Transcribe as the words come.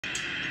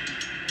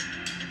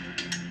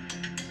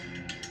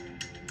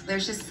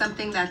There's just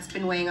something that's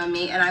been weighing on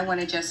me, and I want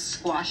to just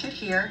squash it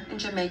here in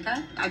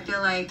Jamaica. I feel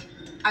like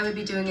I would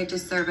be doing a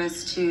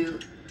disservice to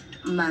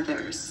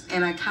mothers,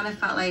 and I kind of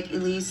felt like,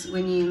 Elise,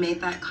 when you made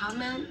that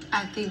comment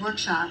at the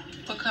workshop.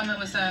 What comment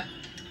was that?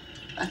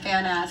 A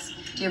fan asked,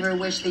 do you ever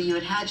wish that you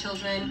had had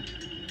children?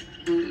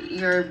 And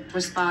your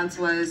response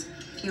was,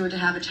 if you were to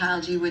have a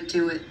child, you would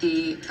do it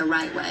the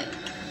right way.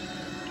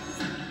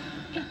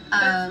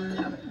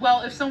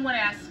 Well, if someone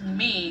asked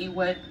me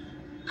what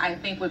I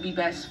think would be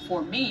best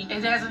for me,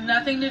 it has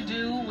nothing to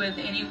do with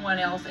anyone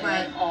else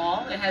at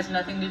all. It has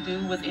nothing to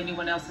do with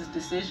anyone else's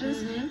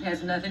decisions. It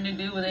has nothing to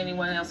do with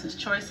anyone else's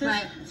choices,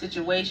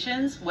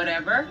 situations,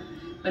 whatever.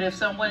 But if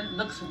someone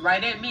looks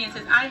right at me and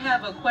says, I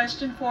have a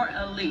question for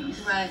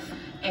Elise,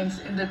 and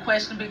the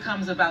question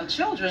becomes about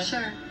children,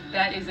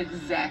 that is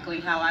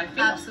exactly how I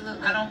feel.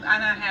 Absolutely.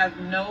 I have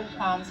no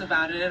qualms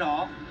about it at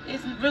all. It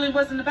really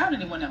wasn't about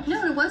anyone else.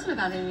 No, it wasn't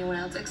about anyone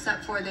else,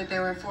 except for that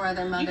there were 4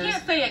 other mothers. You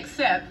can't say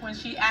except when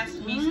she asked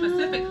me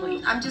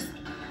specifically. I'm just...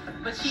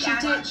 But she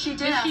did. She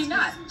did. Did she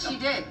not? She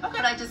did. Okay.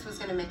 But I just was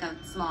going to make a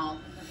small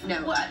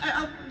note.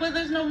 Well, but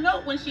there's no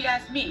note when she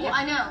asked me. Well,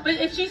 I know. But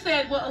if she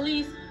said, well,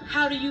 Elise,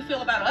 how do you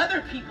feel about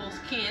other people's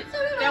kids?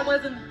 No. That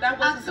wasn't the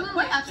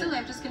question. Absolutely.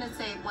 I'm just going to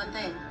say one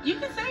thing. You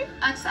can say it.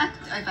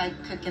 If I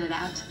could get it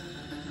out.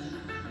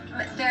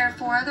 There are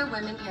 4 other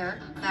women here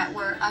that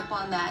were up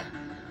on that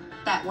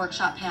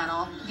workshop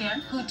panel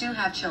who do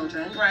have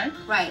children.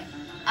 Right.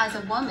 As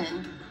a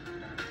woman,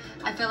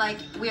 I feel like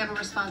we have a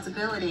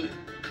responsibility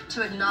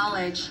to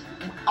acknowledge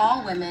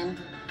all women,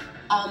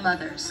 all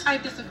mothers. I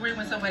disagree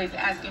when somebody's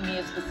asking me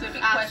a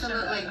specific question,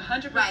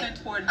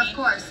 100% toward me. Of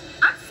course.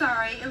 I'm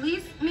sorry,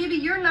 Elise, maybe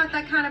you're not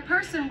that kind of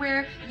person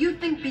where you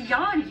think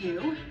beyond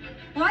you.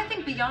 Well, I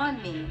think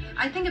beyond me.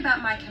 I think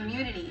about my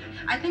community.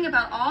 I think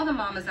about all the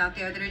mamas out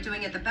there that are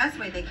doing it the best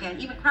way they can,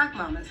 even crack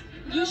mamas.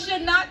 You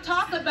should not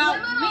talk about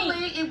me.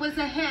 Literally, it was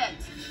a hit.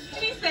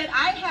 She said,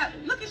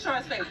 look at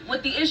Charlotte's face.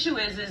 What the issue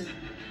is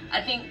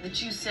I think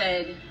that you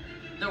said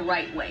the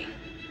right way.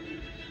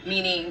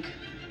 Meaning,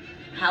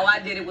 how I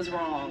did it was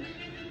wrong.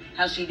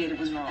 How she did it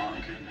was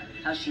wrong.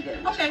 How she did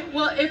it was wrong.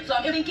 Well,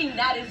 I'm thinking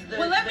that is the...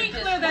 Well, let me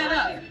clear that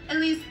up.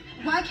 Elise,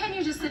 why can't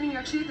you just sit in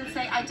your truth and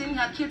say, I didn't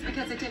have kids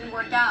because it didn't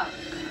work out?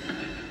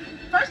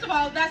 First of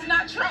all, that's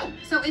not true.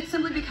 So it's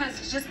simply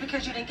just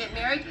because you didn't get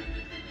married?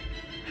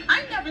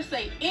 I never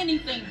say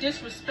anything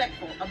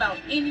disrespectful about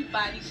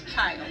anybody's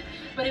child.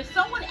 But if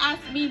someone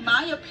asks me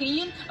my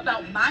opinion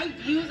about my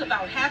views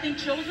about having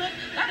children,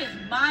 that is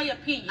my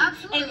opinion.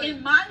 Absolutely. And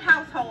in my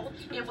household,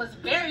 it was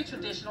very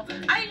traditional.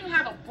 I didn't even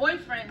have a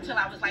boyfriend until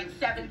I was like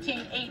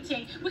 17,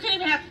 18. We couldn't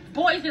even have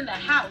boys in the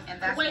house.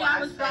 And that's the way why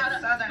I was I brought said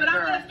up. Southern But I'm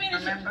girl, going to finish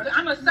remember? it.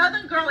 I'm a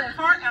Southern girl at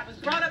heart. I was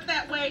brought up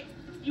that way.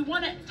 You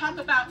want to talk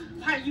about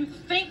how you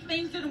think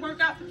things didn't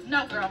work out?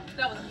 No, girl,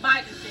 that was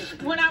my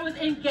decision. When I was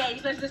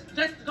engaged, let's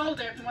just go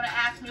there if you want to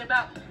ask me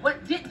about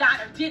what did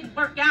not or didn't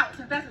work out,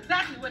 since that's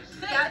exactly what you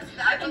said. That's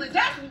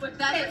exactly what you said.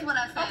 That is what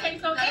I said. Okay,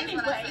 so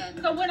anyway,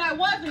 so when I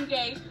was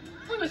engaged,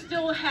 we were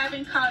still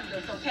having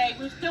condoms, okay?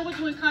 We still were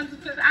doing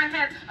condoms because I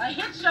had a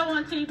hit show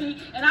on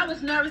TV and I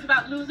was nervous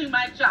about losing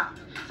my job.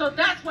 So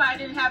that's why I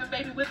didn't have a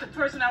baby with the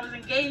person I was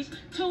engaged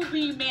to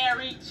be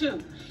married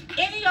to.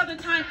 Any other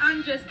time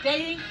I'm just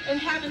dating and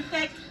having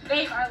sex,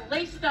 they are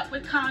laced up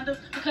with condoms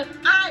because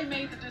I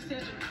made the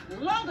decision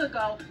long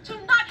ago to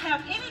not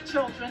have any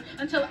children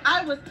until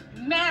I was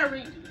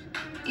married.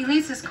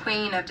 Elise is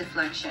queen of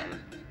deflection.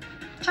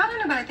 Y'all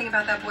don't know anything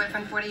about that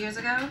boyfriend 40 years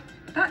ago?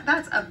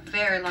 That's a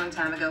very long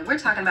time ago. We're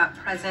talking about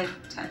present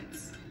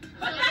tense.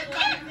 But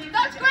that's it.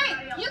 That's great.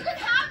 You can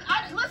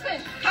have,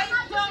 listen. Case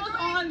closed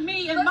on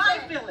me and my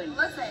feelings.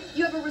 Listen,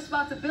 you have a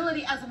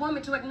responsibility as a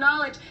woman to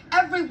acknowledge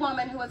every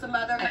woman who is a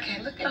mother.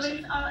 Okay, look at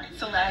you.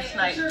 So last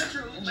night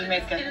in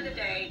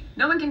Jamaica,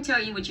 no one can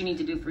tell you what you need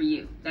to do for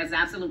you. That's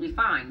absolutely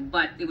fine.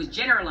 But it was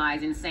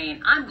generalized in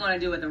saying, I'm going to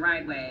do it the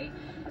right way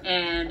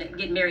and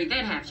get married,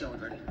 then have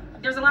children.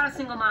 There's a lot of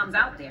single moms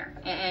out there,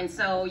 and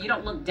so you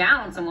don't look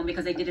down on someone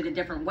because they did it a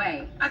different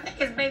way. I think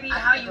it's maybe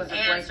how you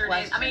answered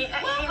it. I mean,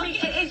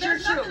 it's your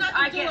truth.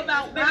 I get it.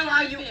 About maybe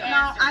how you.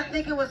 No, I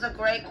think it was a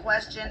great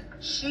question.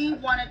 She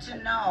wanted to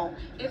know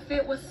if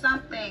it was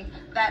something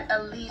that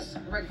Elise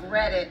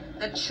regretted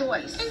the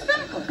choice.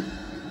 Exactly.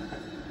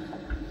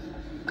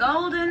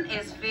 Golden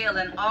is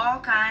feeling all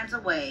kinds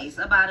of ways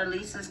about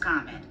Elise's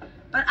comment,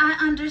 but I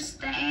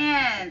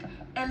understand.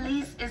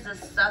 Elise is a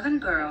Southern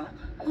girl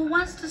who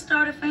wants to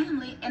start a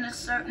family in a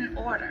certain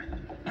order.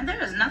 And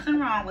there is nothing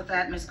wrong with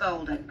that, Miss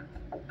Golden.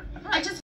 I just